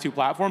LinkedIn are my 2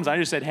 platforms. I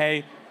just said,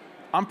 hey,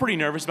 I'm pretty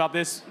nervous about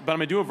this, but I'm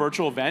going to do a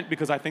virtual event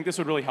because I think this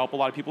would really help a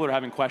lot of people that are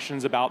having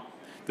questions about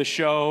the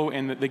show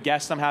and the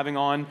guests I'm having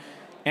on.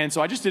 And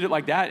so I just did it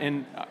like that,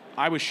 and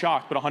I was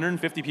shocked, but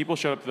 150 people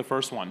showed up to the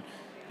first one.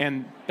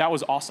 And that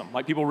was awesome.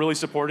 Like, people really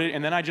supported it.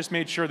 And then I just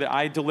made sure that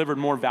I delivered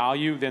more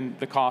value than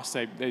the cost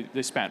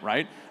they spent,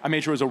 right? I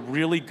made sure it was a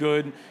really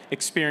good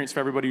experience for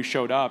everybody who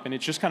showed up. And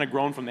it's just kind of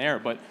grown from there.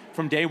 But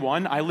from day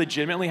one, I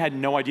legitimately had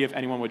no idea if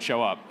anyone would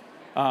show up.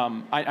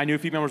 I knew a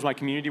few members of my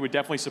community would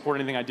definitely support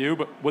anything I do,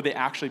 but would they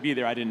actually be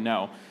there? I didn't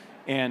know.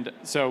 And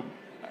so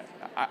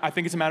I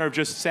think it's a matter of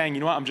just saying, you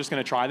know what, I'm just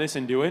going to try this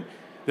and do it.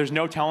 There's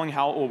no telling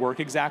how it will work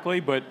exactly,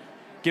 but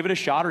give it a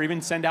shot, or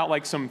even send out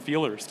like some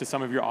feelers to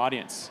some of your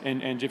audience,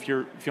 and if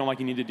you're feeling like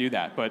you need to do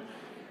that. But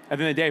at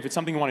the end of the day, if it's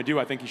something you want to do,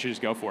 I think you should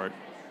just go for it.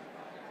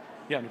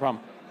 Yeah, no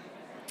problem.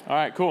 All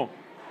right, cool.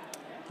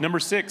 Number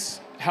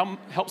 6,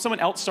 help someone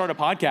else start a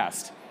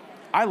podcast.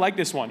 I like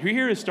this one. Who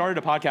here has started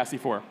a podcast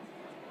before?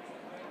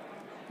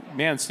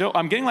 Man, still,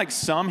 I'm getting like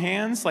some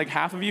hands, like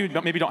half of you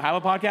maybe don't have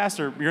a podcast,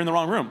 or you're in the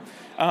wrong room.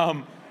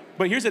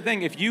 But here's the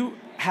thing, if you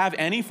have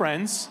any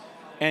friends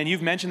and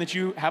you've mentioned that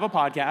you have a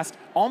podcast,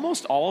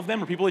 almost all of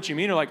them, or people that you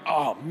meet, are like,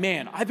 oh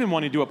man, I've been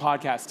wanting to do a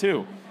podcast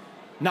too.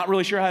 Not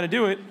really sure how to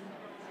do it.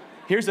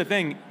 Here's the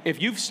thing,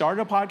 if you've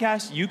started a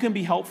podcast, you can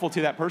be helpful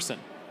to that person.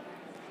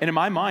 And in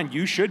my mind,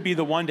 you should be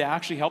the one to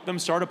actually help them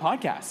start a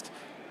podcast.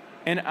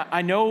 And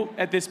I know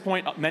at this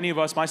point, many of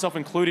us, myself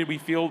included, we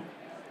feel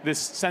this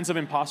sense of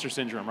imposter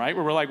syndrome, right?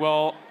 Where we're like,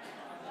 well,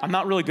 I'm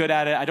not really good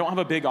at it. I don't have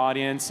a big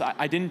audience.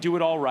 I didn't do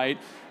it all right.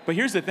 But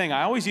here's the thing.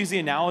 I always use the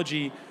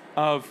analogy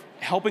of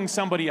helping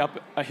somebody up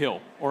a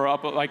hill, or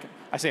up, like,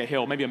 I say a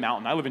hill, maybe a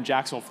mountain. I live in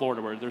Jacksonville,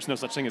 Florida, where there's no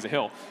such thing as a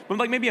hill. But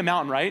like maybe a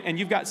mountain, right? And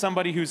you've got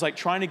somebody who's like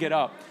trying to get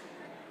up.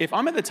 If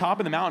I'm at the top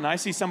of the mountain, I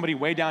see somebody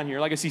way down here,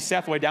 like I see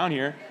Seth way down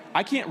here,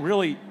 I can't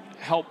really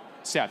help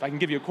Seth. I can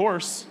give you a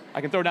course,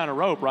 I can throw down a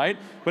rope, right?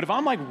 But if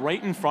I'm like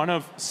right in front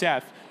of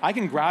Seth, I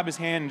can grab his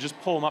hand and just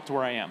pull him up to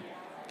where I am.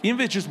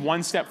 Even if it's just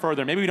one step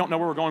further, maybe we don't know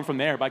where we're going from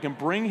there, but I can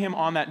bring him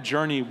on that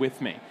journey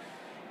with me.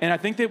 And I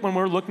think that when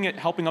we're looking at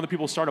helping other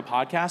people start a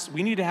podcast,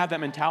 we need to have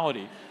that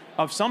mentality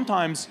of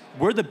sometimes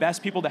we're the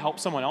best people to help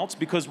someone else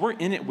because we're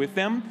in it with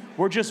them.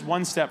 We're just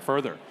one step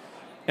further.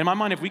 In my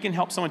mind, if we can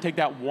help someone take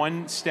that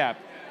one step,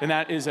 then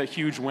that is a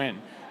huge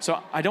win.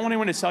 So I don't want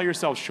anyone to sell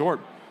yourself short,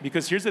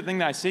 because here's the thing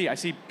that I see. I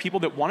see people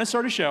that want to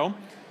start a show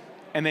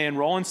and they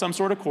enroll in some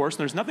sort of course,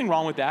 and there's nothing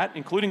wrong with that,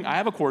 including I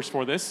have a course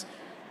for this,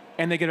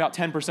 and they get about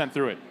 10%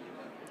 through it,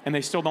 and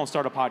they still don't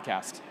start a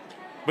podcast.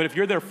 But if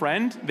you're their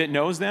friend that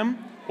knows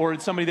them, or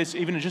somebody that's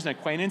even just an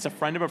acquaintance, a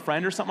friend of a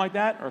friend or something like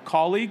that, or a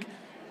colleague,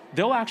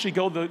 they'll actually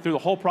go through the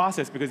whole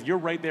process because you're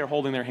right there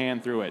holding their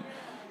hand through it.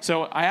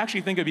 So I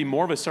actually think it'd be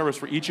more of a service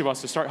for each of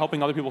us to start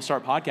helping other people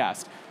start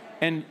podcasts.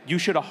 And you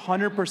should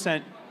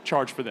 100%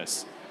 charge for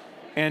this.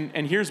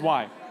 And here's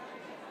why.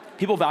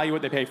 People value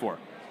what they pay for.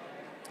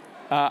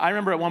 I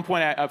remember at one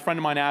point a friend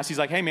of mine asked, he's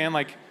like, hey man,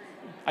 like,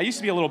 I used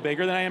to be a little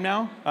bigger than I am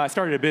now. I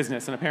started a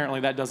business, and apparently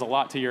that does a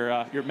lot to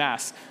your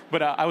mass.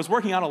 But I was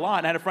working out a lot,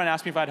 and I had a friend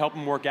ask me if I'd help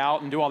him work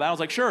out and do all that. I was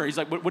like, sure. He's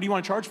like, what do you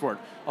want to charge for it?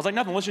 I was like,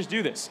 nothing, let's just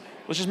do this.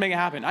 Let's just make it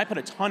happen. I put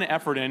a ton of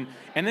effort in,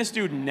 and this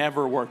dude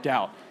never worked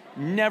out,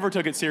 never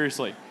took it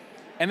seriously.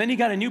 And then he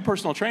got a new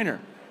personal trainer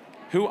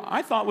who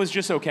I thought was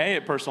just okay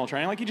at personal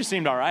training. Like, he just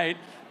seemed all right.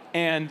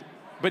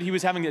 But he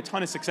was having a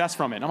ton of success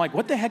from it. And I'm like,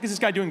 what the heck is this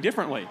guy doing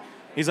differently?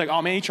 He's like,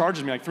 oh man, he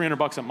charges me like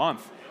 $300 a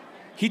month.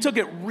 He took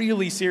it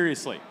really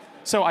seriously.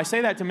 So I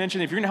say that to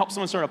mention, if you're gonna help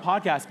someone start a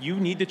podcast, you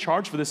need to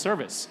charge for this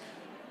service.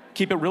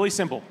 Keep it really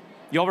simple.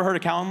 You ever heard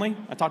of Calendly?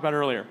 I talked about it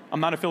earlier. I'm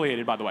not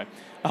affiliated, by the way.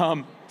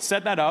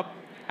 Set that up,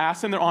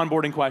 ask them their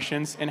onboarding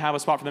questions, and have a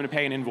spot for them to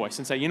pay an invoice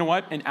and say, you know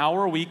what, an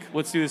hour a week,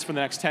 let's do this for the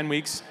next 10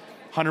 weeks,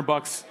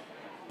 $100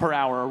 per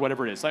hour or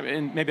whatever it is.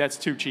 And maybe that's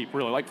too cheap,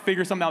 really. Like,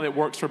 figure something out that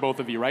works for both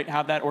of you, right?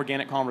 Have that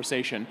organic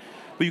conversation.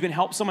 But you can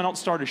help someone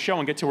else start a show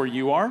and get to where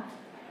you are.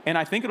 And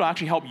I think it'll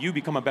actually help you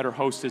become a better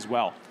host as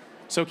well.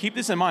 So keep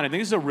this in mind. I think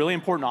this is a really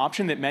important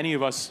option that many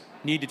of us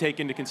need to take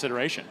into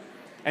consideration.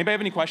 Anybody have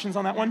any questions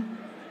on that one?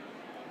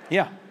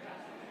 Yeah.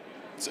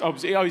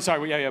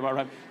 Sorry.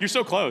 Yeah. You're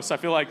so close. I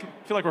feel like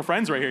we're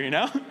friends right here, you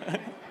know?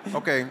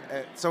 Okay.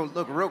 So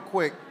look, real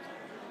quick,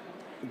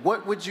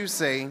 what would you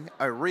say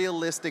a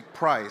realistic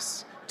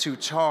price to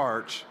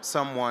charge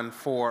someone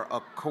for a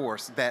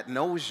course that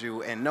knows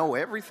you and know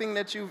everything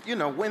that you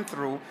went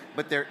through,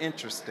 but they're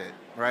interested,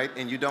 right?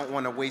 And you don't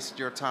want to waste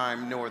your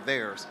time nor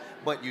theirs,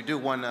 but you do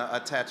want to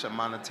attach a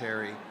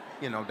monetary,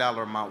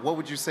 dollar amount. What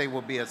would you say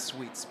would be a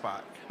sweet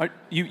spot?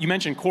 You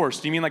mentioned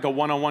course. Do you mean like a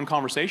one-on-one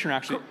conversation, or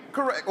actually?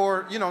 Correct.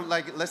 Or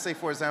like, let's say,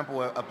 for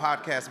example, a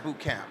podcast boot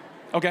camp.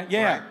 Okay.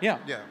 Yeah. Right?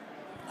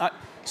 Yeah.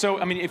 So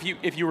I mean,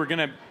 if you were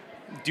gonna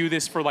do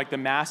this for like the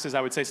masses,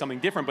 I would say something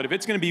different. But if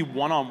it's going to be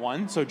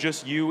one-on-one, so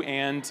just you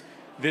and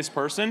this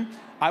person,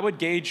 I would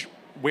gauge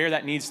where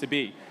that needs to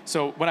be.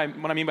 So what I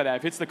mean by that,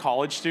 if it's the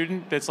college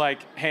student that's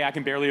like, hey, I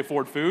can barely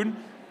afford food,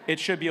 it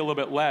should be a little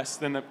bit less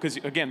than because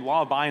again,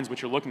 law of buy-in is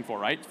what you're looking for,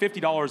 right?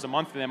 $50 a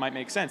month, that might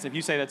make sense. If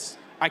you say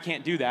I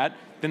can't do that,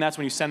 then that's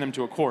when you send them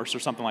to a course or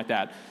something like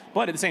that.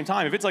 But at the same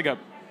time, if it's like a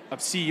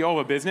CEO of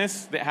a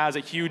business that has a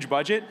huge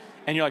budget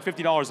and you're like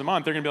 $50 a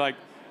month, they're going to be like,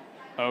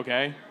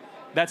 okay.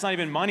 That's not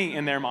even money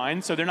in their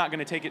mind, so they're not going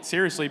to take it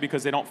seriously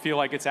because they don't feel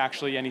like it's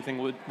actually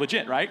anything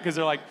legit, right? Because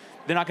they're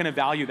not going to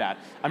value that.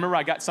 I remember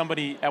I got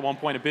somebody at one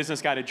point, a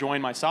business guy, to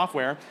join my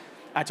software.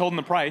 I told him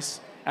the price,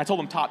 and I told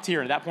him top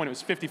tier, and at that point it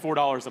was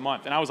 $54 a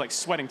month, and I was like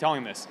sweating telling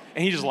him this,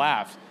 and he just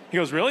laughed. He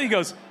goes, really? He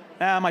goes,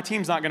 my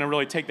team's not going to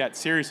really take that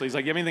seriously. He's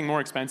like, you have anything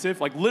more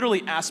expensive? Like,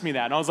 literally asked me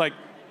that, and I was like,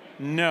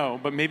 no,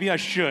 but maybe I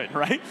should,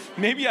 right?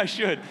 Maybe I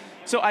should.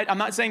 So I'm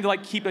not saying to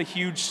like keep a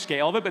huge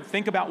scale of it, but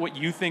think about what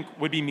you think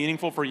would be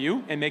meaningful for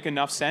you and make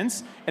enough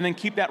sense, and then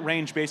keep that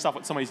range based off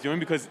what somebody's doing,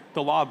 because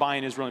the law of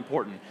buy-in is really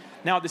important.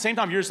 Now, at the same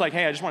time, you're just like,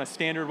 hey, I just want a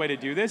standard way to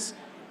do this.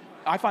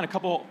 I find a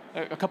couple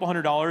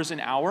 $100 an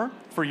hour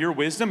for your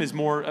wisdom is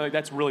more,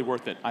 that's really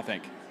worth it, I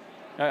think.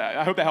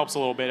 I hope that helps a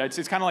little bit.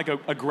 It's kind of like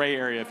a gray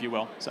area, if you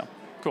will. So,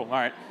 cool, all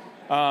right.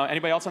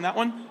 Anybody else on that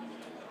one?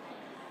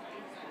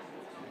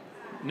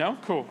 No?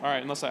 Cool, all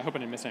right, I hope I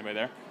didn't miss anybody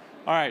there.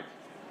 All right.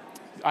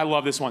 I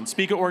love this one.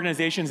 Speak at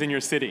organizations in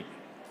your city.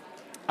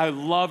 I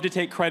love to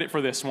take credit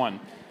for this one.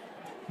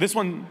 This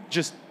one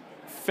just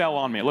fell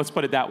on me, let's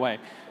put it that way.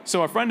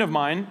 So a friend of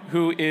mine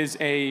who is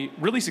a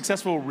really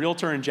successful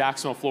realtor in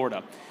Jacksonville,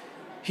 Florida,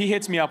 he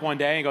hits me up one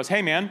day and goes,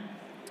 hey man,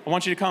 I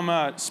want you to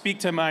come speak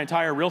to my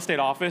entire real estate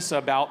office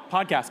about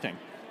podcasting.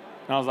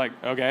 And I was like,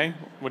 okay,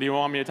 what do you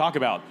want me to talk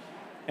about?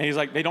 And he's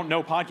like, they don't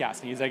know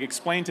podcasting. He's like,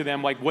 explain to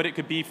them like what it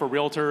could be for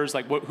realtors,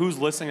 like who's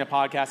listening to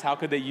podcasts, how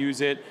could they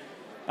use it?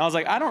 I was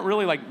like, I don't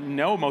really like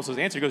know most of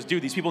those answers. He goes,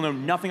 dude, these people know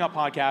nothing about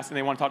podcasts and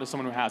they want to talk to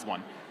someone who has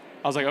one.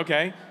 I was like,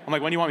 okay. I'm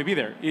like, when do you want me to be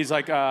there? He's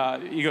like,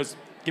 he goes,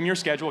 give me your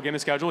schedule, give him the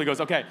schedule. He goes,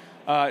 okay,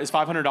 is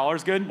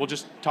 $500 good? We'll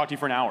just talk to you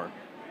for an hour.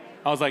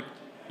 I was like,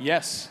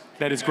 yes,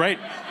 that is great.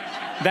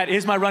 That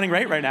is my running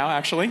rate right now,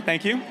 actually.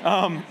 Thank you.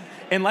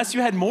 Unless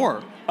you had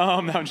more. No,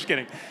 I'm just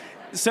kidding.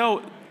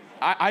 So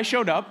I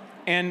showed up,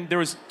 and there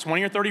was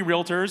 20 or 30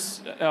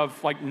 realtors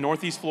of like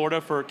Northeast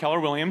Florida for Keller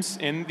Williams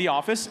in the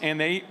office, and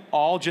they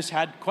all just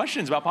had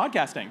questions about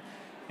podcasting.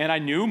 And I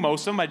knew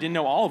most of them, I didn't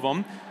know all of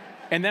them.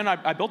 And then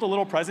I built a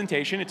little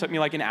presentation. It took me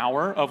like an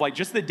hour of like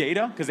just the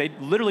data, because they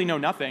literally know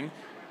nothing.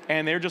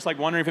 And they're just like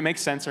wondering if it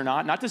makes sense or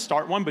not. Not to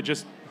start one, but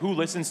just who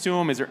listens to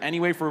them? Is there any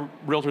way for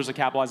realtors to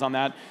capitalize on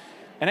that?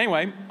 And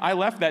anyway, I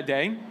left that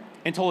day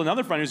and told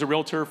another friend who's a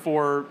realtor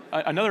for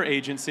another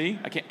agency.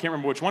 I can't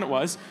remember which one it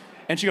was.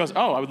 And she goes,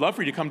 oh, I would love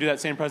for you to come do that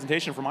same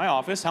presentation for my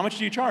office. How much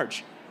do you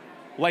charge?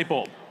 Light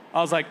bulb. I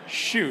was like,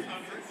 shoot.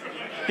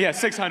 Yeah,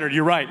 600,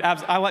 you're right.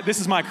 This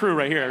is my crew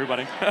right here,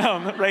 everybody.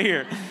 Right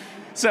here.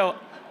 So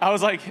I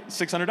was like,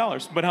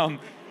 $600. But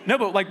no,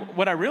 but like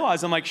what I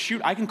realized, I'm like,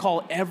 shoot, I can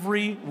call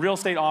every real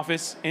estate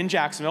office in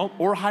Jacksonville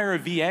or hire a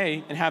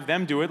VA and have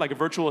them do it, like a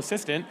virtual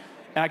assistant,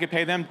 and I could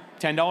pay them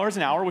 $10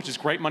 an hour, which is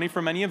great money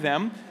for many of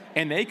them,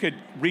 and they could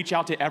reach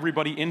out to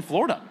everybody in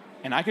Florida.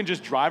 And I can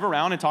just drive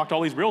around and talk to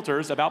all these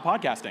realtors about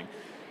podcasting.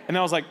 And then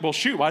I was like, well,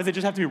 shoot, why does it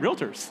just have to be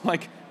realtors?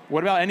 Like,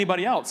 what about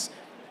anybody else?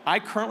 I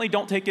currently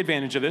don't take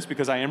advantage of this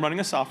because I am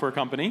running a software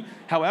company.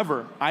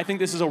 However, I think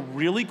this is a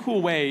really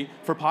cool way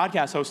for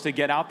podcast hosts to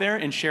get out there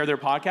and share their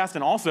podcast,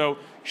 and also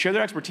share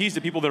their expertise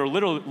to people that are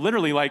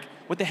literally like,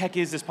 what the heck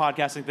is this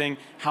podcasting thing?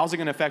 How's it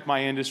going to affect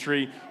my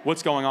industry?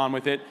 What's going on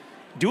with it?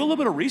 Do a little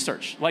bit of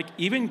research. Like,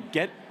 even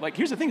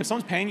here's the thing, if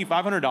someone's paying you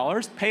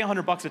 $500, pay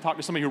 $100 to talk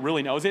to somebody who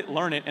really knows it,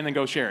 learn it, and then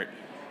go share it.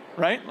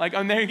 Right? Like,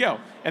 and there you go.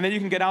 And then you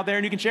can get out there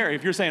and you can share it.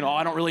 If you're saying, oh,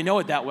 I don't really know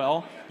it that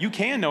well, you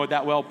can know it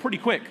that well pretty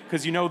quick,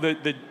 because you know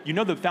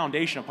the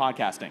foundation of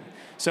podcasting.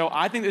 So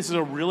I think this is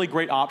a really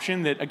great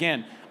option that,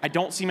 again, I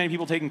don't see many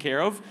people taking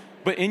care of.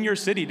 But in your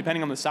city,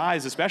 depending on the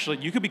size especially,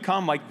 you could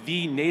become like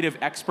the native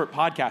expert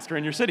podcaster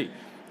in your city.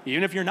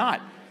 Even if you're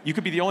not, you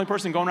could be the only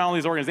person going around all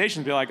these organizations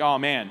and be like, oh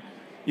man,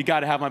 you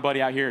got to have my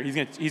buddy out here. He's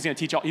gonna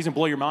teach he's gonna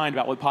blow your mind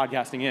about what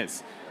podcasting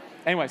is.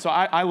 Anyway, so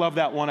I love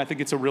that one. I think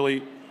it's a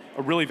really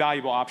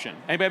valuable option.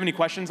 Anybody have any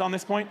questions on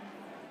this point?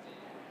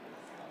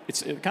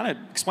 It kind of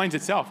explains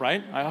itself,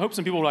 right? I hope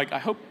some people are like, I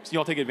hope you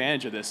all take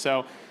advantage of this.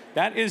 So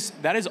that is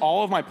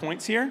all of my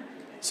points here.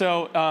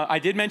 So I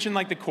did mention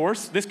like the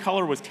course. This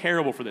color was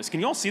terrible for this. Can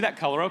you all see that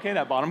color okay,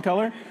 that bottom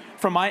color?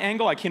 From my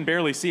angle, I can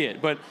barely see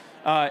it. But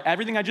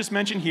everything I just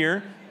mentioned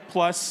here,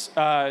 plus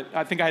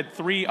I think I had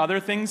 3 other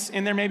things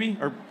in there maybe,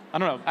 or I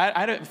don't know. I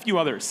had a few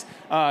others.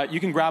 You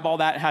can grab all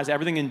that. It has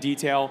everything in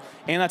detail.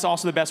 And that's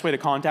also the best way to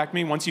contact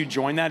me. Once you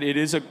join that, it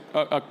is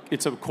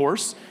it's a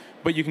course,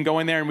 but you can go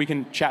in there and we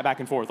can chat back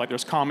and forth. Like,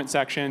 there's comment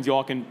sections. You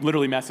all can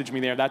literally message me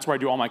there. That's where I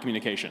do all my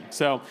communication.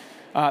 So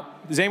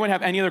does anyone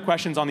have any other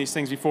questions on these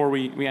things before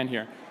we end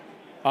here?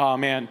 Oh,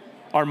 man.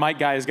 Our mic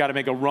guy has got to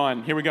make a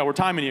run. Here we go. We're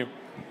timing you.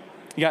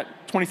 You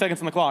got 20 seconds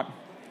on the clock.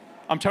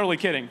 I'm totally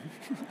kidding.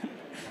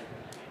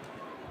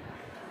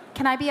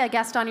 Can I be a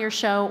guest on your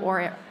show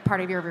or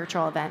part of your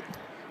virtual event?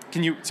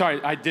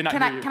 Sorry, I did not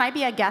hear you. Can I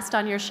be a guest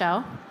on your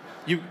show?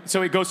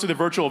 So it goes to the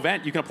virtual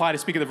event. You can apply to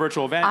speak at the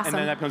virtual event, awesome. And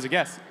then that becomes a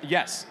guest.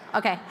 Yes.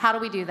 Okay, how do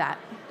we do that?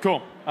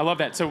 Cool, I love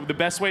that. So the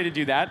best way to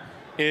do that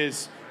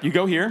is you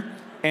go here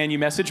and you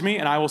message me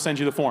and I will send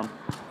you the form.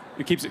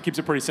 It keeps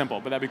it pretty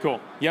simple, but that'd be cool.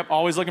 Yep,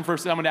 always looking for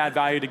someone to add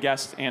value to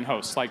guests and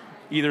hosts, like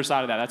either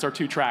side of that. That's our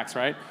 2 tracks,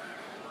 right?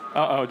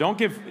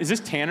 Is this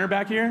Tanner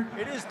back here?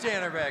 It is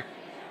Tanner back.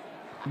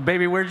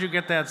 Baby, where'd you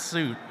get that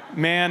suit?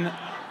 Man,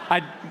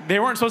 they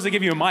weren't supposed to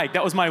give you a mic.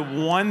 That was my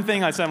one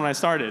thing I said when I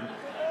started.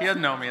 He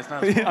doesn't know me. It's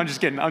not. I'm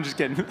just kidding. I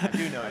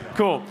do know you.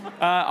 Cool.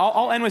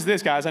 I'll end with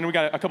this, guys. I know we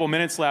got a couple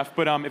minutes left,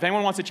 but if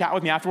anyone wants to chat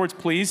with me afterwards,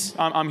 please.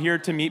 I'm here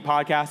to meet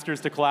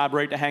podcasters, to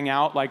collaborate, to hang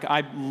out. Like,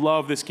 I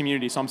love this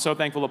community, so I'm so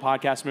thankful to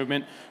Podcast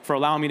Movement for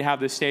allowing me to have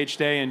this stage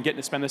today and getting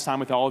to spend this time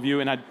with all of you.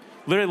 And I'd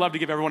literally love to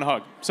give everyone a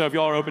hug. So if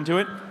you all are open to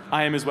it,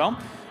 I am as well.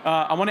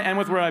 I want to end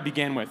with where I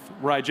began with,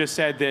 where I just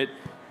said that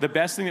the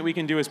best thing that we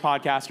can do as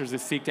podcasters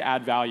is seek to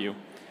add value.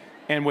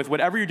 And with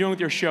whatever you're doing with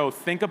your show,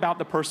 think about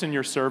the person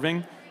you're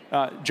serving.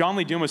 John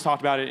Lee Dumas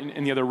talked about it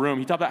in the other room.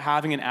 He talked about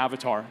having an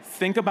avatar.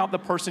 Think about the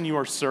person you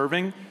are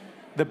serving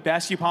the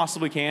best you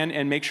possibly can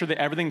and make sure that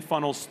everything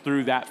funnels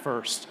through that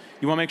first.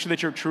 You want to make sure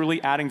that you're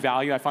truly adding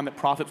value. I find that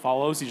profit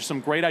follows. These are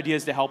some great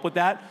ideas to help with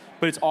that,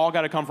 but it's all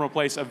got to come from a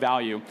place of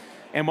value.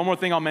 And one more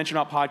thing I'll mention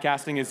about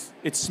podcasting is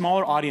it's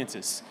smaller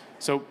audiences.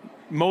 So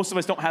most of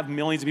us don't have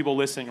millions of people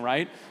listening,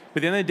 right? But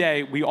at the end of the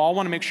day, we all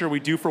want to make sure we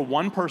do for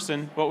one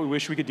person what we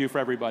wish we could do for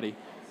everybody.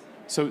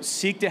 So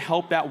seek to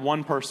help that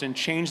one person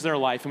change their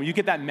life. And when you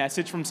get that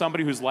message from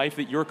somebody whose life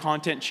that your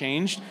content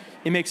changed,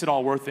 it makes it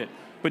all worth it.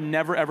 But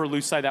never, ever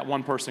lose sight of that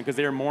one person because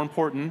they are more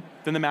important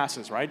than the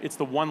masses, right? It's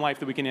the one life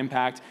that we can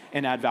impact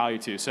and add value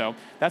to. So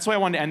that's why I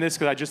wanted to end this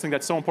because I just think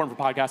that's so important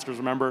for podcasters to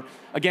remember.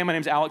 Again, my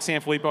name is Alex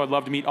Sanfilippo. I'd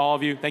love to meet all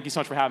of you. Thank you so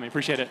much for having me.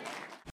 Appreciate it.